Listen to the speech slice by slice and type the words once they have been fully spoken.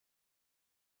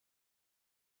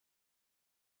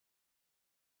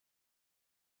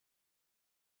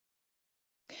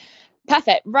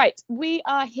Perfect. Right. We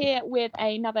are here with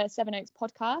another Sevenoaks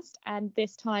podcast, and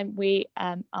this time we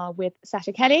are with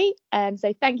Sasha Kelly.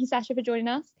 So thank you, Sasha, for joining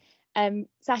us.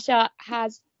 Sasha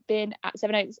has been at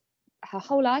Sevenoaks her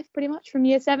whole life, pretty much from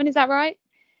year 7. Is that right?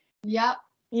 Yeah.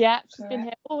 Yeah, she's been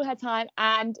here all her time,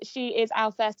 and she is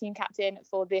our first team captain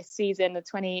for this season, the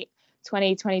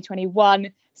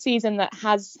 2020-2021 season that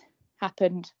has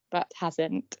happened but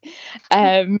hasn't.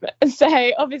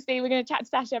 So obviously we're going to chat to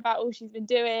Sasha about all she's been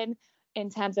doing in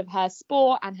terms of her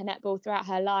sport and her netball throughout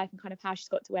her life and kind of how she's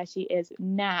got to where she is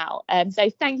now. So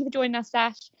thank you for joining us,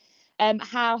 Sash.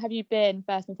 How have you been,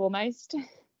 first and foremost?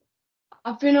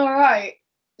 I've been all right.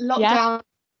 Lockdown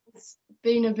has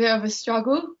been a bit of a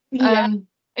struggle.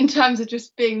 In terms of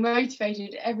just being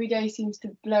motivated, every day seems to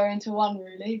blur into one,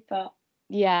 really. But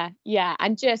yeah,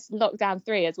 and just lockdown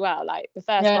 3 as well. Like the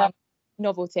first one,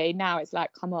 novelty. Now it's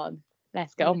like, come on,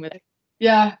 let's get on with it.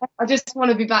 Yeah, I just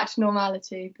want to be back to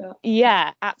normality. But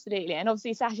yeah, absolutely. And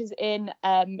obviously Sasha's in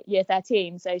year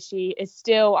 13, so she is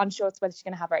still unsure as to whether she's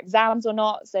going to have her exams or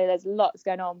not. So there's lots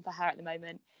going on for her at the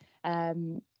moment.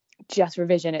 Just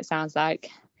revision, it sounds like.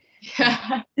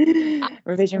 Yeah.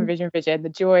 revision,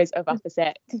 the joys of upper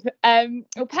six.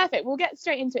 Well, perfect, we'll get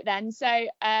straight into it then. So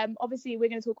obviously we're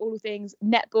going to talk all things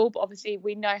netball, but obviously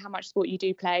we know how much sport you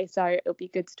do play, so it'll be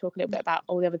good to talk a little bit about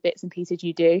all the other bits and pieces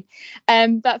you do.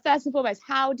 But first and foremost,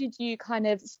 how did you kind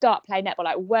of start playing netball?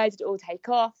 Like, where did it all take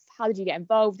off? How did you get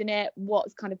involved in it?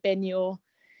 What's kind of been your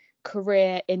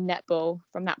career in netball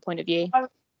from that point of view? I would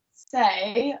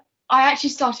say I actually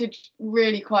started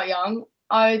really quite young.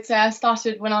 I would say I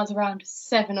started when I was around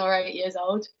 7 or 8 years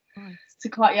old. Nice. So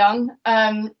quite young.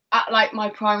 At like my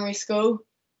primary school,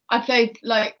 I played,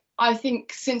 like, I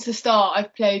think since the start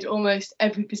I've played almost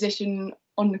every position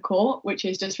on the court, which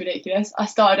is just ridiculous. I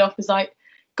started off as like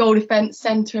goal defence,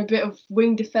 centre, a bit of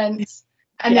wing defence,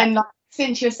 and then like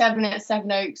since year 7 at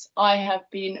Sevenoaks, I have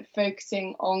been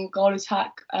focusing on goal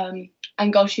attack and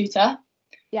goal shooter.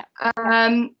 Yeah.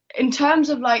 In terms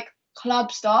of like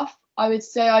club stuff, I would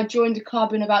say I joined a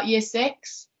club in about year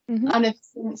 6, and have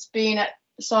since been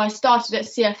so I started at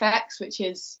CFX, which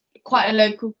is quite a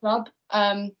local club,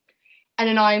 and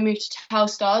then I moved to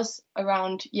Telsstars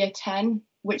around year 10,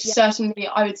 which certainly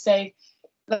I would say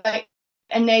like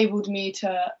enabled me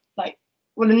to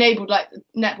enabled like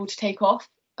netball to take off,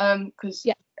 because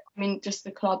I mean just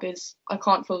the club is, I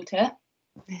can't fault it.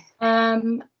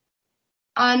 And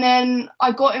then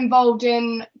I got involved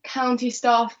in county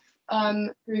stuff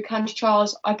through county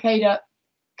trials. I played at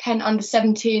Kent under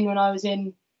 17 when I was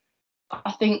in,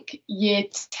 I think, year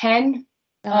 10.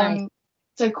 Nice.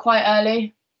 So quite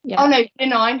early. Yeah. Oh no, year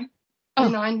 9. Oh.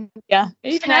 Year 9. Yeah.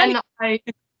 10.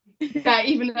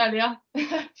 Even earlier.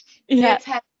 Year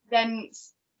 10. Then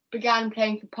began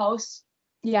playing for Pulse.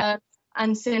 Yeah.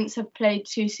 And since have played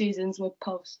 2 seasons with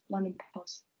Pulse, London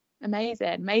Pulse.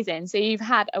 Amazing. So you've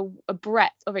had a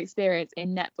breadth of experience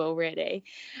in netball, really.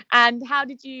 And how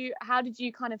did you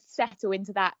kind of settle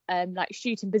into that like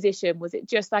shooting position? Was it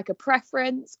just like a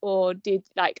preference, or did,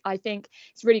 like, I think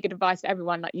it's really good advice for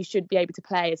everyone, like you should be able to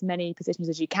play as many positions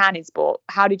as you can in sport.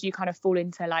 How did you kind of fall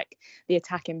into like the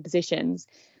attacking positions?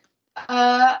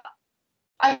 I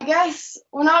guess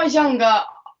when I was younger,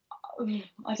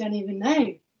 I don't even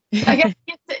know. I guess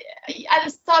at the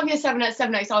start of year 7 at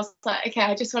Sevenoaks, I was like, okay,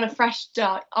 I just want a fresh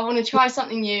start. I want to try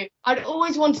something new. I'd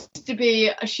always wanted to be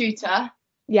a shooter.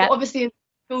 Yeah. But obviously in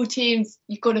school teams,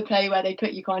 you've got to play where they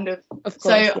put you, kind of. Of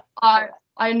course. So I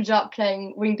ended up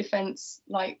playing wing defence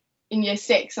like in year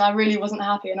 6, and I really wasn't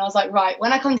happy. And I was like, right,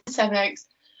 when I come to Sevenoaks,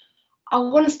 I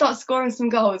want to start scoring some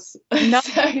goals. Love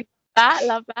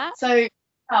that. So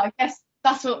I guess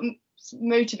that's what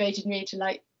motivated me to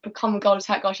like become a goal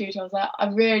attack goal shooter. I was like, I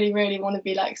really, really want to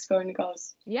be like scoring the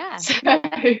goals. Yeah. So,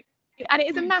 and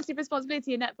it is a massive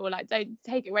responsibility in netball. Like, don't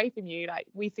take it away from you. Like,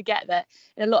 we forget that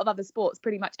in a lot of other sports,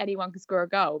 pretty much anyone can score a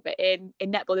goal, but in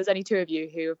netball, there's only 2 of you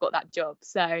who have got that job.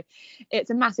 So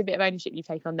it's a massive bit of ownership you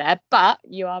take on there, but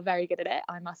you are very good at it,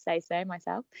 I must say so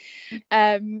myself,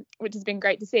 which has been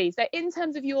great to see. So in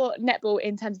terms of your netball,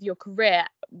 in terms of your career,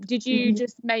 did you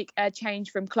just make a change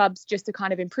from clubs just to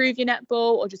kind of improve your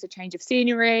netball, or just a change of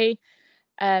scenery?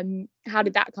 How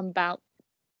did that come about?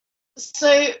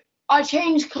 So I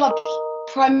changed clubs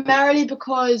primarily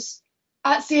because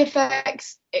at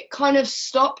CFX it kind of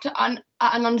stopped at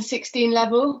an under 16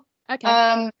 level.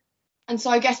 Okay. And so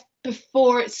I guess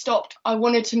before it stopped, I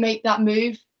wanted to make that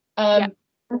move.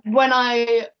 When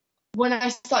I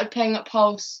started playing at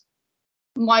Pulse,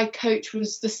 my coach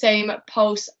was the same at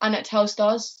Pulse and at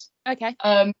Telsstars. Okay.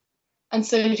 And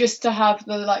so just to have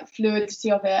the like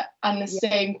fluidity of it and the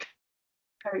same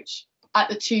coach at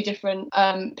the 2 different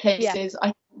places, I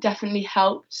think definitely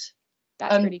helped.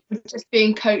 That's really cool. Just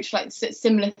being coached like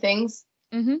similar things.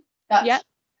 That's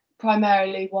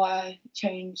primarily why I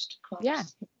changed clubs. Yeah,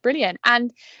 brilliant.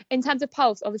 And in terms of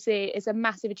Pulse, obviously it's a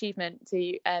massive achievement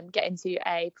to get into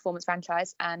a performance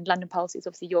franchise, and London Pulse is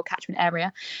obviously your catchment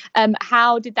area.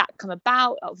 How did that come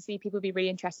about? Obviously people would be really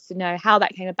interested to know how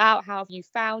that came about. How have you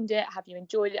found it? Have you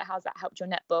enjoyed it? How's that helped your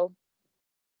netball?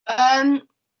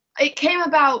 It came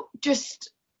about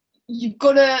just, you've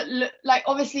got to look, like,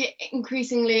 obviously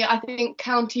increasingly I think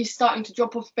counties starting to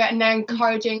drop off a bit, and they're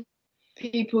encouraging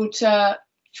people to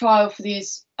trial for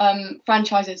these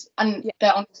franchises, and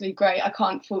they're honestly great. I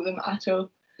can't fault them at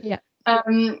all.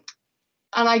 And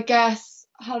I guess,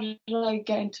 how did I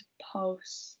get into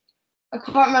Pulse? I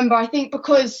can't remember. I think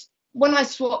because when I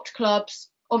swapped clubs,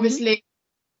 obviously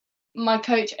my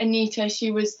coach Anita,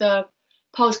 she was the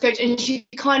Pulse coach, and she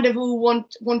kind of all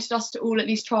wanted us to all at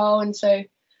least trial. And so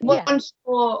once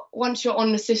you're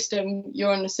on the system,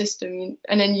 you're on the system,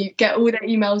 and then you get all their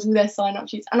emails, all their sign up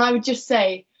sheets. And I would just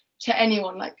say to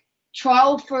anyone, like,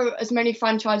 trial for as many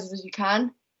franchises as you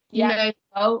can,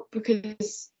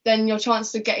 because then your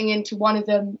chances of getting into one of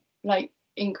them like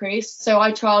increase. So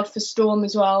I trialed for Storm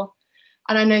as well,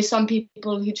 and I know some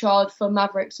people who trialed for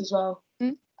Mavericks as well.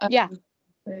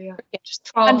 So just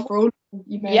trial for all of them,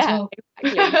 you may as well.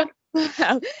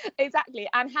 Exactly. Exactly.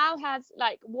 And how has,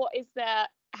 like, what is the,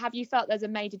 have you felt there's a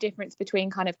major difference between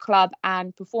kind of club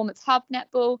and performance hub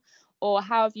netball, or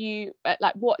how have you,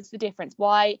 like, what is the difference?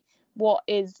 What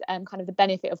is kind of the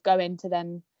benefit of going to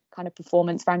them kind of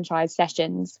performance franchise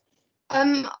sessions?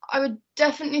 I would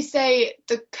definitely say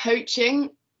the coaching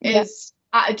is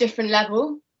at a different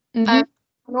level, and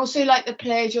also, like, the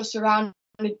players you're surrounded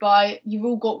by, you've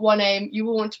all got one aim, you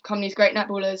all want to become these great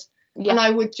netballers. And I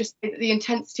would just say that the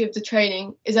intensity of the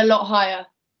training is a lot higher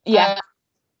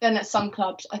than at some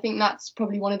clubs. I think that's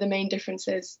probably one of the main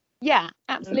differences. Yeah,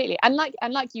 absolutely. And like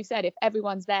you said, if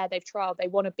everyone's there, they've trialed, they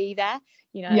want to be there,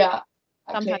 you know. Yeah,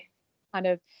 exactly. Sometimes kind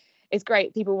of, it's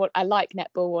great, people I like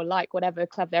netball or like whatever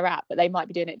club they're at, but they might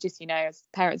be doing it just, you know, as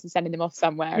parents are sending them off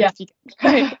somewhere. Yeah.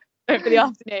 For the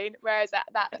afternoon. Whereas at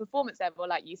that performance level,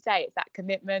 like you say, it's that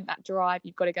commitment, that drive.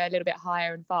 You've got to go a little bit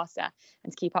higher and faster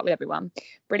and to keep up with everyone.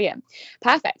 Brilliant.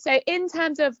 Perfect. So in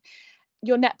terms of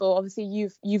your netball, obviously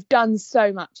you've done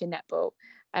so much in netball.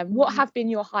 What have been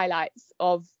your highlights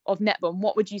of netball, and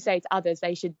what would you say to others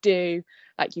they should do,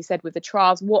 like you said with the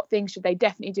trials? What things should they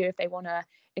definitely do if they want to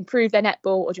improve their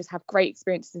netball or just have great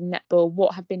experiences in netball?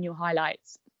 What have been your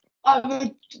highlights? I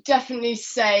would definitely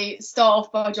say start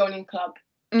off by joining a club.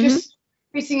 Just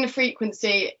increasing the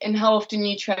frequency in how often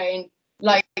you train,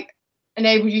 like,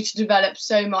 enables you to develop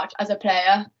so much as a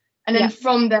player. And then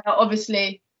from there,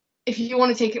 obviously, if you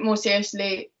want to take it more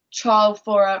seriously, trial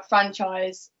for a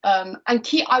franchise, and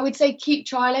keep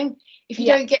trialing. If you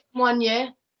don't get 1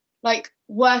 year, like,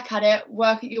 work at it,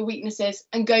 work at your weaknesses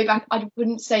and go back. I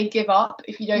wouldn't say give up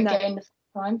if you don't get in the first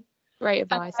time. Great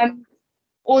advice.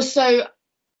 Also,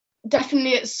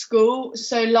 definitely at school.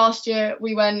 So last year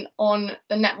we went on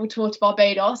the netball tour to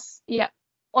Barbados. Yeah.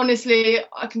 Honestly,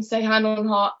 I can say hand on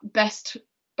heart, best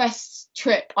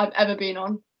trip I've ever been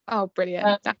on. Oh,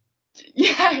 brilliant.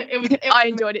 It was I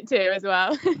enjoyed it too as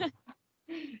well.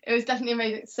 It was definitely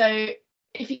amazing. So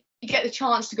if you get the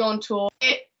chance to go on tour,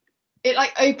 it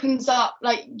like opens up,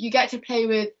 like, you get to play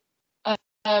with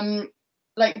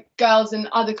like girls in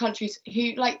other countries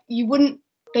who, like,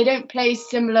 they don't play a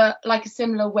similar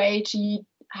way to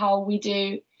how we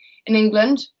do in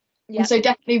England. And so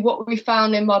definitely what we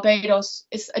found in Barbados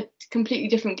is a completely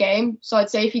different game. So I'd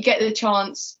say if you get the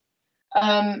chance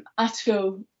at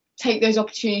school, take those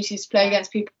opportunities to play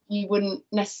against people you wouldn't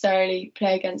necessarily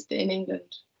play against in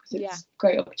England, because it's a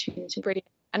great opportunity. Brilliant.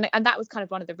 And that was kind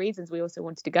of one of the reasons we also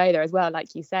wanted to go there as well,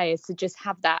 like you say, is to just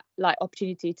have that, like,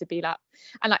 opportunity to be like,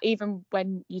 and like, even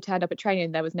when you turned up at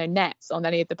training, there was no nets on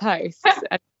any of the posts.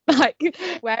 And, like,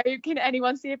 where can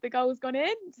anyone see if the goal's gone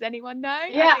in? Does anyone know?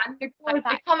 Yeah, and they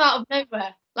come out of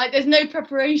nowhere. Like, there's no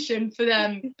preparation for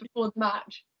them before the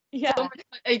match. Yeah. So, like,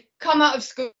 they come out of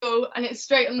school and it's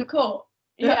straight on the court.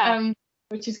 Yeah.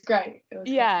 Which is great.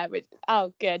 Yeah.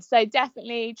 Good. So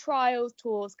definitely trials,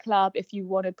 tours, club, if you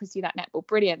want to pursue that netball.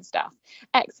 Brilliant stuff.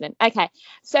 Excellent. Okay.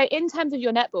 So in terms of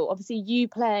your netball, obviously you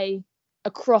play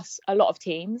across a lot of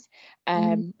teams,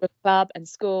 with club and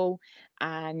school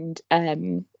and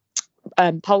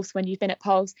Pulse when you've been at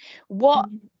Pulse. What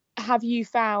have you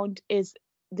found is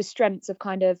the strengths of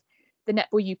kind of the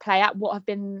netball you play at? What have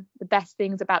been the best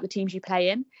things about the teams you play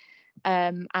in?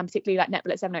 And particularly like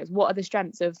netball at Sevenoaks, what are the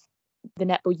strengths of the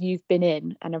netball you've been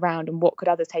in and around, and what could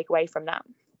others take away from that?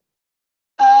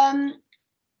 Well,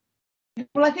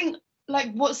 I think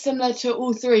like what's similar to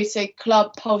all three, so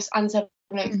club, pulse, and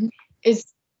 7oaks, is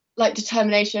like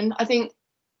determination. I think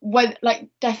when like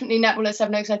definitely netball at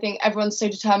 7oaks, I think everyone's so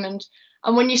determined,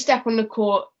 and when you step on the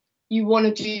court, you want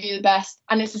to do the best,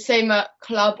 and it's the same at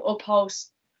club or pulse.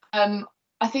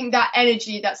 I think that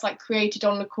energy that's like created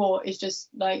on the court is just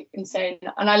like insane,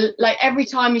 and I like every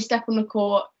time you step on the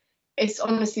court, it's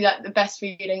honestly like the best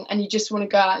feeling, and you just want to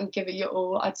go out and give it your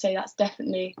all. I'd say that's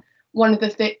definitely one of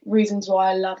the reasons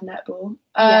why I love netball.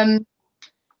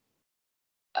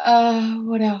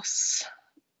 What else?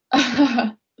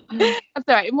 I'm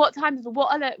sorry. And what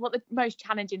are the most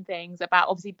challenging things about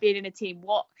obviously being in a team?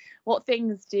 What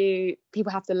things do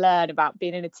people have to learn about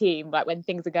being in a team, like when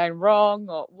things are going wrong,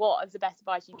 or what is the best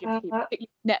advice you give to people, particularly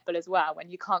netball as well, when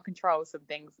you can't control some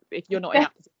things if you're not in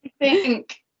that position? I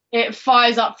think it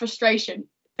fires up frustration.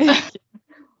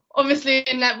 Obviously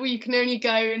in netball you can only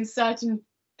go in certain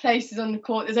places on the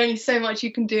court. There's only so much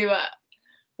you can do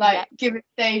at given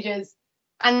stages,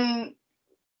 and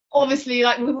obviously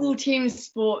like with all team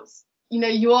sports, you know,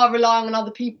 you are relying on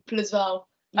other people as well.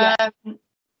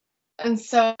 And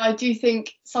so I do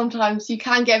think sometimes you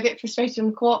can get a bit frustrated on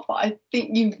the court, but I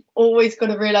think you've always got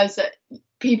to realise that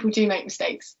people do make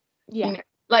mistakes. You know,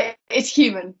 like it's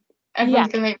human.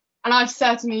 Everyone's gonna make, and I've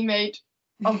certainly made,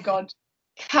 oh god,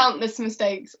 countless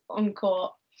mistakes on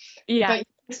court. But you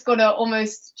just gotta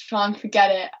almost try and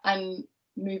forget it and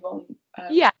move on.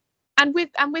 And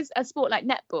with a sport like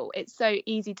netball, it's so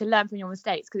easy to learn from your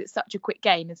mistakes because it's such a quick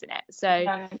game, isn't it?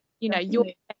 So you know, you're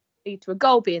lead to a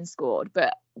goal being scored,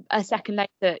 but a second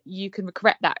later you can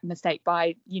correct that mistake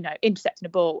by, you know, intercepting a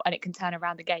ball, and it can turn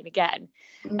around the game again.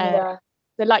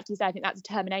 So like you said, I think that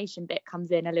determination bit comes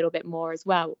in a little bit more as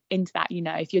well into that. You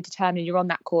know, if you're determined, you're on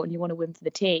that court and you want to win for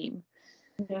the team.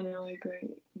 No, I agree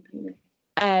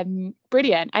completely.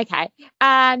 Brilliant. Okay.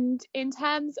 And in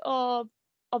terms of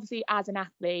obviously as an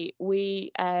athlete,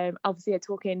 we obviously are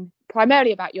talking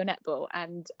primarily about your netball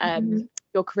and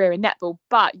your career in netball,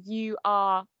 but you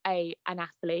are an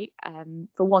athlete,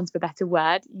 for want of a better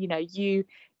word. You know, you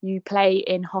play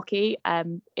in hockey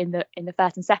in the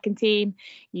first and second team.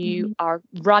 You are a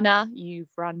runner. You've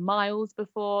run miles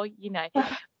before. You know,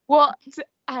 what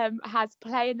has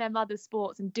playing them other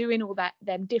sports and doing all that,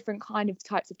 them different kind of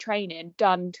types of training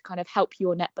done to kind of help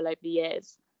your netball over the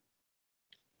years?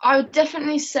 I would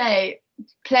definitely say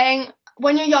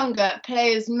when you're younger,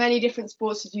 play as many different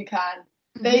sports as you can.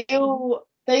 They all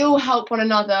help one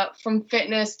another, from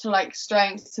fitness to like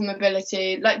strength to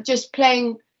mobility, like just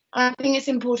playing. And I think it's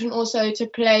important also to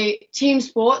play team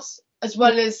sports as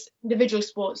well as individual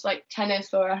sports like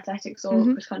tennis or athletics or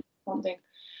kind of something,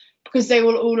 because they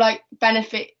will all like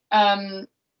benefit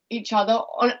each other.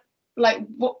 On like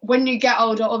when you get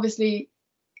older, obviously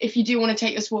if you do want to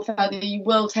take your sport further, you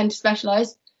will tend to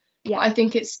specialize. I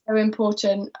think it's so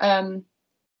important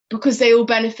because they all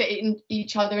benefit in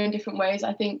each other in different ways.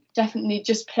 I think definitely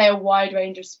just play a wide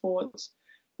range of sports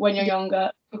when you're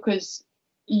younger, because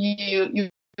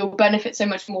you'll benefit so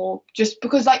much more. Just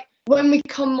because like when we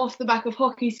come off the back of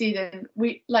hockey season,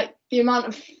 we like the amount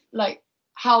of like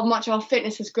how much our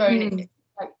fitness has grown is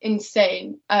like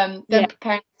insane. Then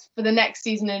preparing for the next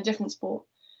season in a different sport.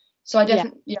 So I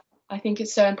definitely I think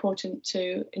it's so important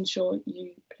to ensure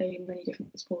you play in many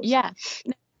different sports. Yeah,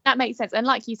 that makes sense. And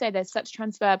like you say, there's such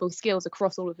transferable skills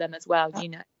across all of them as well. You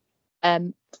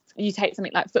know, you take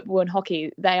something like football and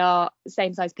hockey, they are the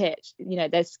same size pitch. You know,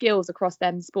 their skills across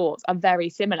them sports are very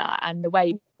similar, and the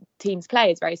way teams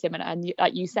play is very similar. And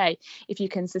like you say, if you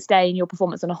can sustain your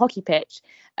performance on a hockey pitch,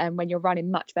 when you're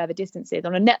running much further distances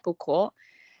on a netball court,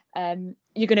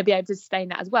 you're going to be able to sustain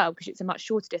that as well, because it's a much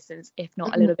shorter distance, if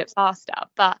not a little bit faster.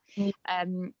 But I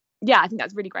think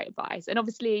that's really great advice. And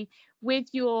obviously with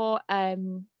your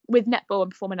with netball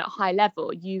and performing at a high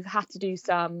level, you've had to do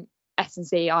some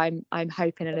S&C. I'm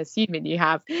hoping and assuming you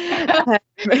have to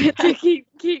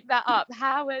keep that up.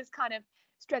 How has kind of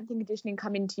strength and conditioning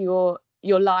come into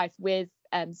your life with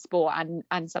sport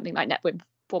and something like netball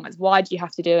performance? Why do you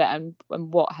have to do it, and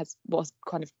what's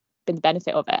kind of been the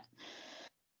benefit of it?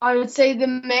 I would say the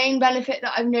main benefit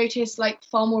that I've noticed like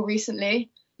far more recently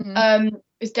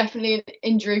is definitely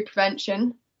injury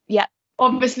prevention. Yeah.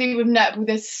 Obviously with netball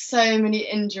there's so many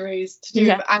injuries to do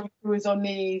with ankles or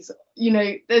knees. You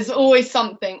know, there's always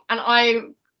something. And I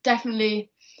definitely,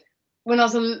 when I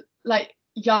was like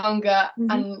younger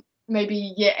and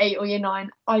maybe year 8 or year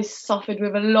 9, I suffered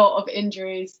with a lot of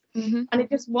injuries, and it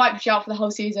just wipes you out for the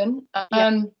whole season.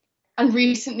 And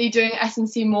recently doing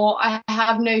S&C more, I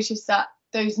have noticed that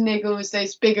those niggles,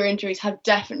 those bigger injuries have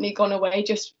definitely gone away,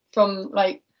 just from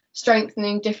like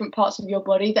strengthening different parts of your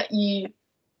body that you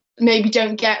maybe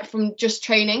don't get from just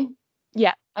training.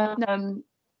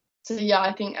 So yeah,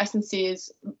 I think S&C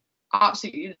is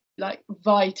absolutely like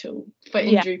vital for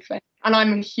injury prevention, and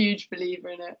I'm a huge believer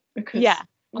in it because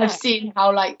I've seen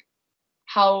how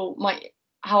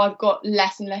I've got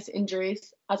less and less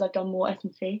injuries as I've done more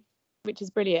S&C. Which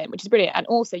is brilliant. And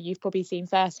also you've probably seen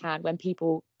firsthand when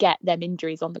people get them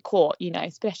injuries on the court, you know,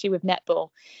 especially with netball,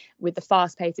 with the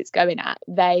fast pace it's going at,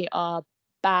 they are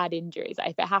bad injuries.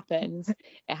 Like if it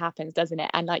happens, doesn't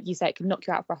it? And like you say, it can knock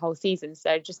you out for a whole season.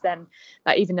 So just then,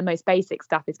 like even the most basic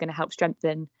stuff is going to help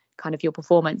strengthen kind of your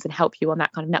performance and help you on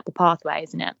that kind of netball pathway,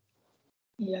 isn't it?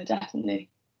 Yeah, definitely.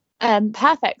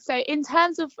 Perfect. So in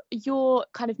terms of your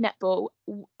kind of netball,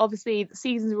 obviously the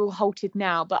seasons are all halted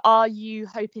now, but are you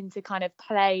hoping to kind of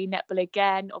play netball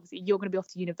again? Obviously you're going to be off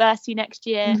to university next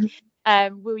year.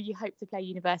 Will you hope to play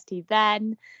university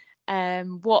then?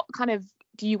 What kind of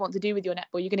do you want to do with your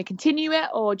netball? You're going to continue it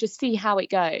or just see how it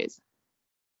goes?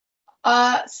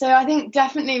 So I think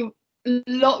definitely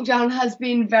lockdown has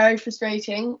been very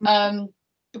frustrating,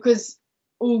 because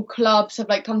all clubs have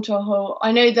like come to a halt.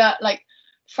 I know that like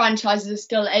franchises are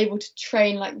still able to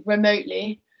train like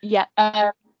remotely,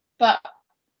 but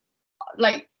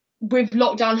like with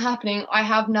lockdown happening, I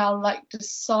have now like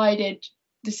decided,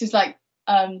 this is like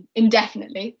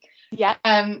indefinitely,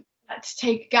 to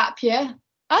take a gap year,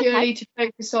 purely to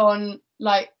focus on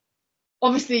like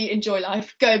obviously enjoy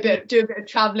life, do a bit of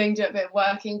traveling, do a bit of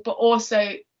working, but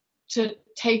also to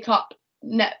take up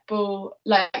netball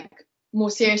like more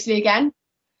seriously again.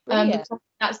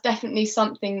 That's definitely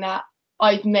something that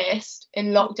I've missed in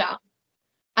lockdown,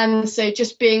 and so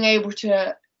just being able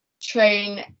to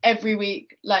train every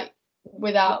week like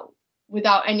without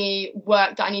any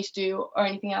work that I need to do or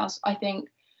anything else, I think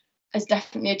has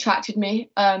definitely attracted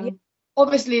me.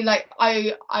 Obviously like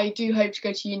I do hope to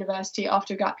go to university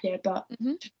after a gap year, but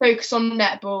to focus on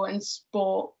netball and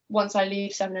sport once I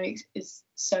leave 7 weeks is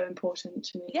so important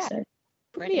to me. So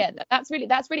brilliant. That's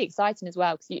really exciting as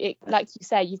well, because like you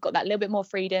say, you've got that little bit more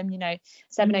freedom. You know,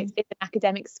 7 is an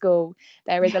academic school,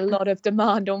 there is a lot of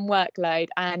demand on workload,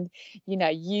 and you know,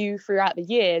 you throughout the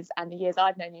years and the years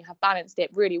I've known you have balanced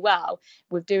it really well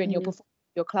with doing your performance,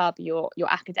 your club, your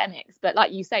academics. But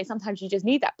like you say, sometimes you just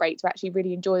need that break to actually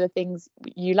really enjoy the things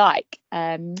you like.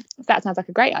 That sounds like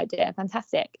a great idea.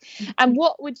 Fantastic. And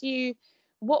what would you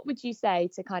say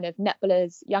to kind of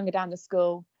netballers younger down the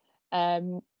school,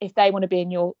 if they want to be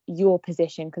in your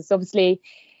position? Because obviously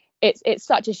it's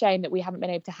such a shame that we haven't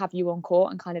been able to have you on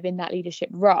court and kind of in that leadership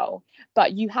role,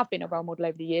 but you have been a role model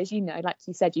over the years. You know, like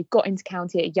you said, you've got into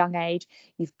county at a young age,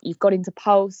 you've got into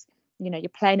Pulse, you know, you're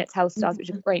playing at Telstars, which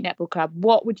is a great netball club.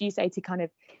 What would you say to kind of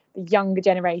the younger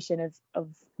generation of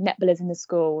netballers in the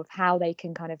school, of how they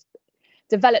can kind of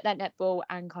develop their netball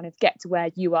and kind of get to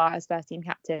where you are as first team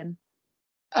captain?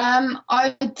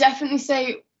 I would definitely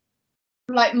say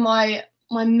like my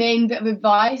main bit of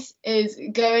advice is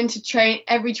go into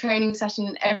every training session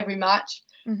and every match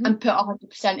and put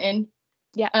 100% in.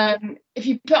 If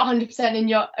you put 100% in,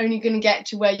 you're only going to get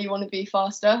to where you want to be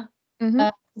faster.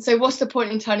 So what's the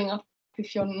point in turning up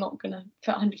if you're not going to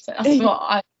put 100%? That's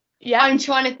what I'm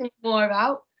trying to think more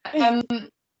about.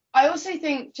 I also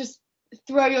think just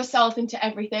throw yourself into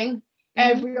everything.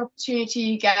 Every opportunity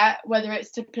you get, whether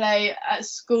it's to play a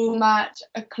school match,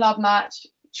 a club match,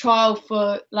 trial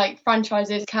for like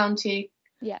franchises, county,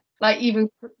 like even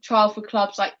trial for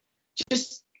clubs, like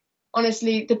just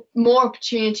honestly, the more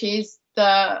opportunities,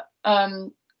 the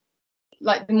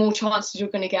more chances you're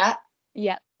going to get.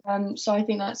 So I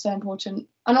think that's so important.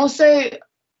 And also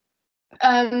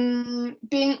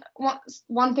being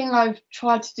one thing I've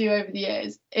tried to do over the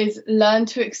years is learn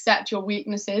to accept your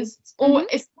weaknesses. Or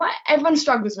it's quite, everyone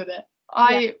struggles with it.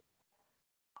 I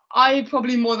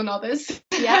probably more than others.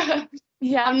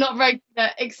 I'm not very good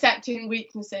at accepting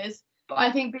weaknesses, but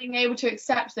I think being able to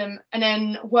accept them and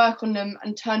then work on them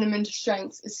and turn them into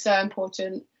strengths is so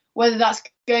important. Whether that's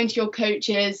going to your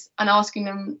coaches and asking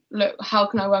them, look, how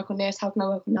can I work on this? How can I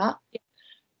work on that?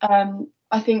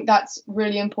 I think that's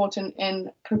really important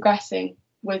in progressing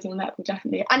with your netball,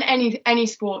 definitely, and any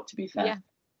sport, to be fair.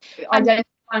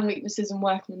 Identifying weaknesses and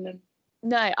working on them.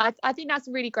 No, I think that's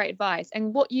really great advice.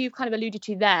 And what you've kind of alluded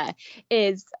to there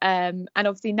is, and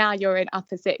obviously now you're in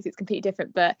upper six, it's completely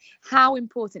different, but how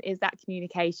important is that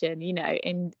communication, you know,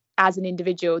 as an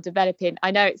individual developing?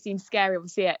 I know it seems scary,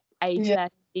 obviously, at age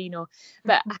 13,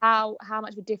 but how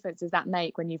much of a difference does that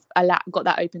make when you've got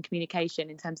that open communication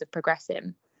in terms of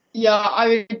progressing? Yeah, I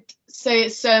would say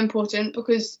it's so important,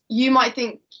 because you might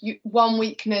think one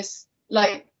weakness,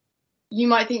 like you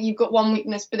might think you've got one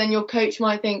weakness, but then your coach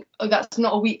might think, oh, that's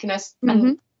not a weakness,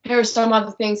 and here are some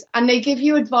other things, and they give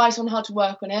you advice on how to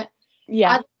work on it.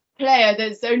 At the player,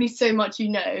 there's only so much you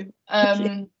know.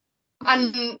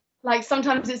 And like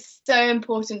sometimes it's so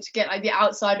important to get like the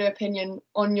outsider opinion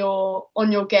on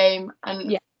your game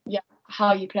and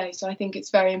how you play. So I think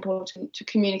it's very important to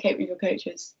communicate with your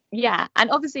coaches. Yeah, and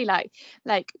obviously like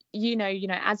you know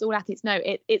as all athletes know,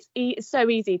 it's so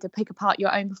easy to pick apart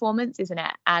your own performance, isn't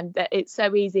it? And that it's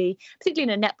so easy,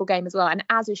 particularly in a netball game as well, and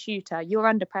as a shooter you're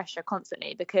under pressure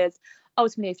constantly, because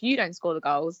ultimately if you don't score the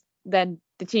goals then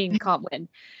the team can't win.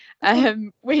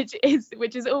 Which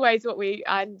is always what we,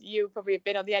 and you probably have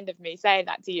been on the end of me saying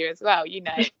that to you as well, you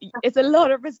know. It's a lot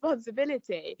of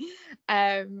responsibility,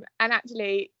 and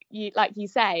actually you, like you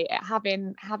say,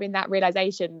 having that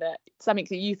realization that something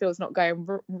that you feel is not going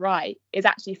right is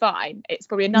actually fine, it's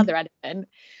probably another element.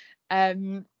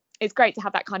 It's great to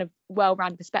have that kind of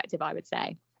well-rounded perspective, I would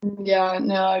say. Yeah,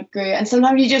 no, I agree. And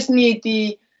sometimes you just need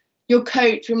your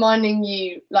coach reminding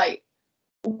you, like,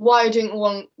 why you're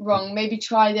doing wrong, maybe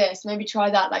try this, maybe try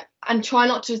that, like, and try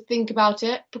not to think about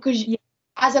it, because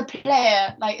as a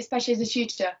player, like especially as a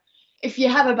shooter, if you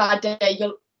have a bad day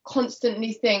you'll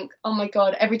constantly think, oh my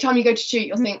god, every time you go to shoot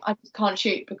you'll think, I just can't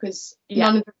shoot because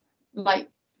none of the like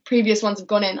previous ones have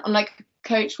gone in. And like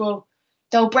coach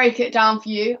they'll break it down for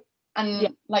you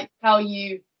and like tell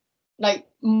you like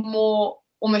more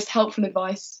almost helpful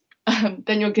advice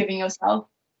than you're giving yourself.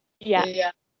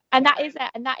 And that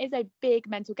is a big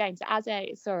mental game. So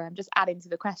I'm just adding to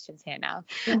the questions here now.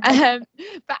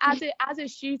 But as a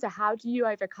shooter, how do you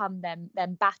overcome them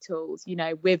battles, you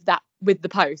know, with the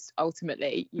post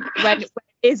ultimately? When it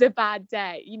is a bad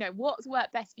day, you know, what's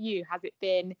worked best for you? Has it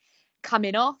been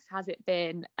coming off? Has it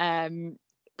been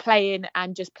playing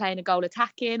a goal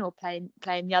attacking, or playing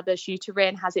the other shooter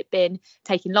in? Has it been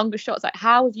taking longer shots? Like,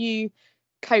 how have you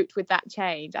coped with that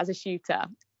change as a shooter?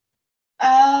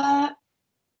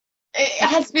 It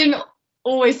has been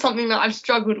always something that I've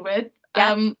struggled with.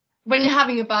 When you're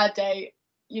having a bad day,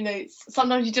 you know,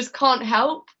 sometimes you just can't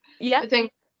help. I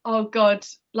think, oh god,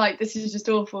 like this is just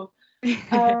awful.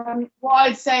 What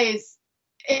I'd say is,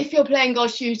 if you're playing goal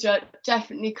shooter,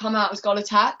 definitely come out as goal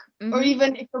attack, or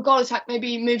even if you're goal attack,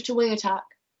 maybe move to wing attack.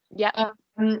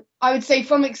 I would say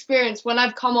from experience, when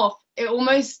I've come off, it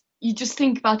almost, you just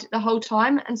think about it the whole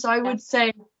time. And so I would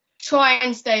say try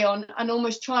and stay on and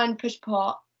almost try and push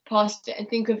past it and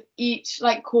think of each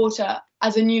like quarter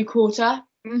as a new quarter,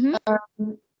 and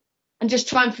just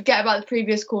try and forget about the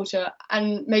previous quarter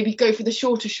and maybe go for the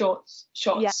shorter shots,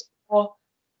 or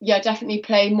definitely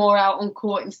play more out on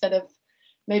court instead of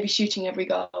maybe shooting every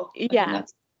goal. And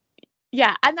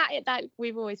that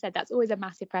we've always said, that's always a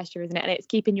massive pressure, isn't it? And it's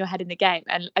keeping your head in the game.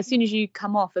 And as soon as you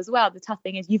come off as well, the tough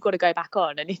thing is you've got to go back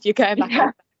on. And if you're going back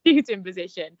on shooting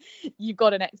position, you've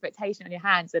got an expectation on your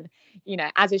hands. And you know,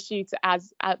 as a shooter,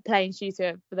 as a playing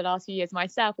shooter for the last few years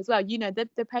myself as well, you know,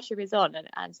 the pressure is on,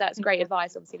 and so that's great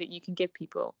advice obviously that you can give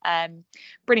people.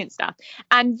 Brilliant stuff.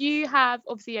 And you have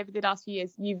obviously over the last few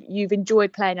years you've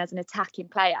enjoyed playing as an attacking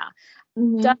player.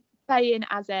 Does playing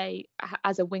as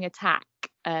a wing attack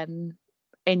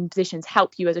in positions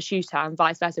help you as a shooter, and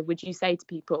vice versa? Would you say to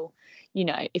people, you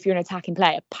know, if you're an attacking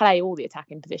player, play all the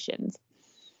attacking positions?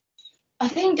 I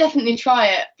think definitely try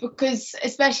it, because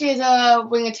especially as a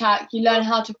wing attack, you learn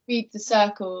how to feed the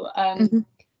circle, and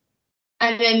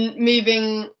then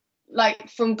moving like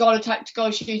from goal attack to goal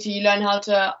shooter, you learn how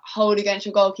to hold against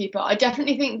your goalkeeper. I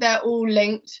definitely think they're all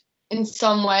linked in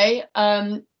some way,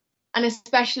 and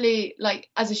especially like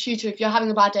as a shooter, if you're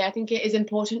having a bad day, I think it is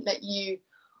important that you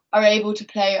are able to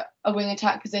play a wing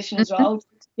attack position as well,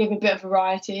 to give a bit of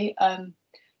variety,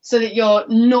 so that you're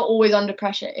not always under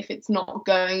pressure if it's not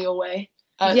going your way.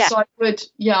 So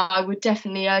I would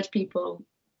definitely urge people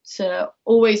to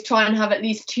always try and have at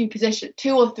least two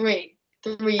or three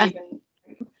even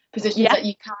positions that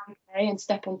you can play and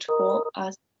step onto court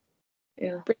as.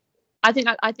 I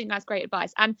think that's great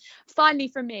advice. And finally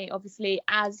from me, obviously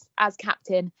as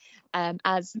captain,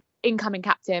 as incoming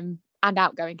captain and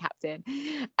outgoing captain,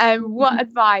 what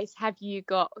advice have you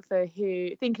got for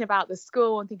who thinking about the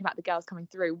school and thinking about the girls coming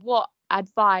through? What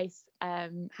advice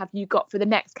have you got for the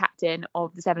next captain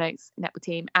of the Sevenoaks netball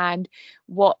team, and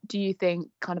what do you think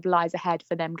kind of lies ahead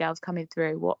for them girls coming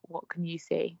through? What can you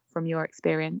see from your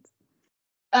experience?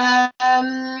 Oh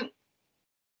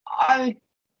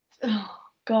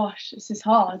gosh, this is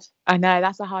hard. I know,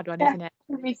 that's a hard one, isn't it?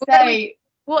 Let me say,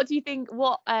 what do you think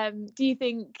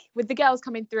with the girls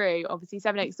coming through? Obviously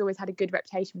Sevenoaks always had a good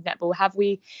reputation with netball. Have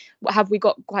we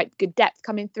got quite good depth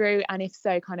coming through? And if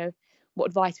so, kind of what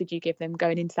advice would you give them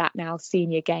going into that now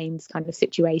senior games kind of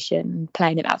situation,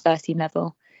 playing at that first team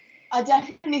level? I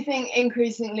definitely think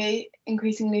increasingly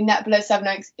netball at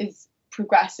Sevenoaks is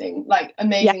progressing like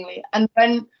amazingly. And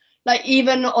when like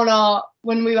even on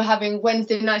when we were having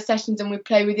Wednesday night sessions and we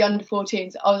play with the under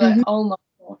 14s, I was like, oh my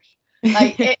gosh,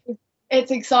 like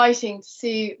it's exciting to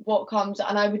see what comes.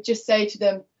 And I would just say to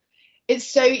them, it's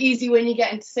so easy when you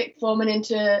get into sixth form and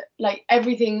into like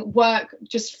everything, work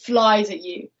just flies at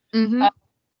you.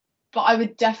 But I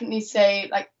would definitely say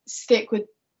like stick with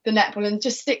the netball and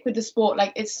just stick with the sport.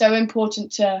 Like it's so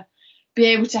important to be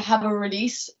able to have a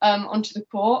release onto the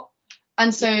court.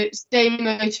 And so stay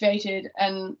motivated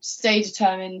and stay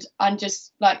determined and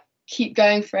just like keep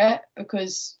going for it,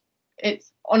 because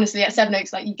it's honestly at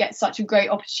Sevenoaks, like you get such a great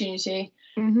opportunity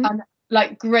and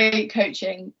like great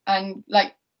coaching and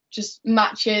like just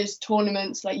matches,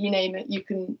 tournaments, like you name it, you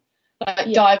can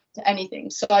like dive into anything.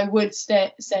 So I would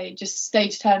say just stay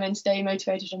determined, stay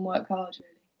motivated and work hard.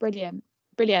 Brilliant.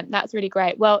 That's really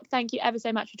great. Well, thank you ever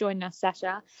so much for joining us,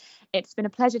 Sasha. It's been a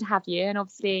pleasure to have you, and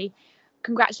obviously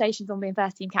congratulations on being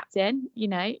first team captain. You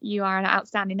know, you are an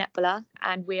outstanding netballer,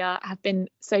 and we have been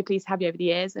so pleased to have you over the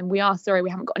years. And we are sorry we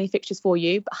haven't got any fixtures for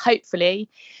you, but hopefully,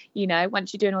 you know,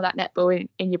 once you're doing all that netball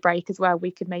in your break as well,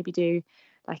 we could maybe do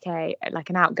like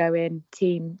an outgoing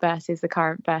team versus the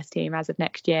current first team as of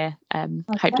next year.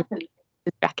 Hopefully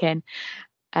back in.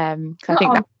 I think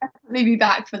I'll definitely be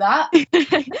back for that.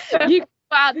 You go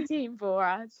out the team for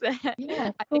us.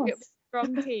 Yeah, I think it's a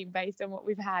strong team based on what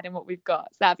we've had and what we've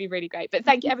got, so that'd be really great. But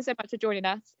thank you ever so much for joining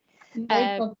us.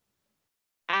 And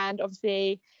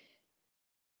obviously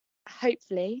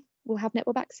hopefully we'll have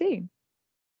netball back soon.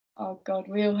 Oh god,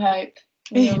 we all hope.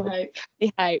 We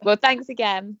hope. Well, thanks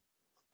again.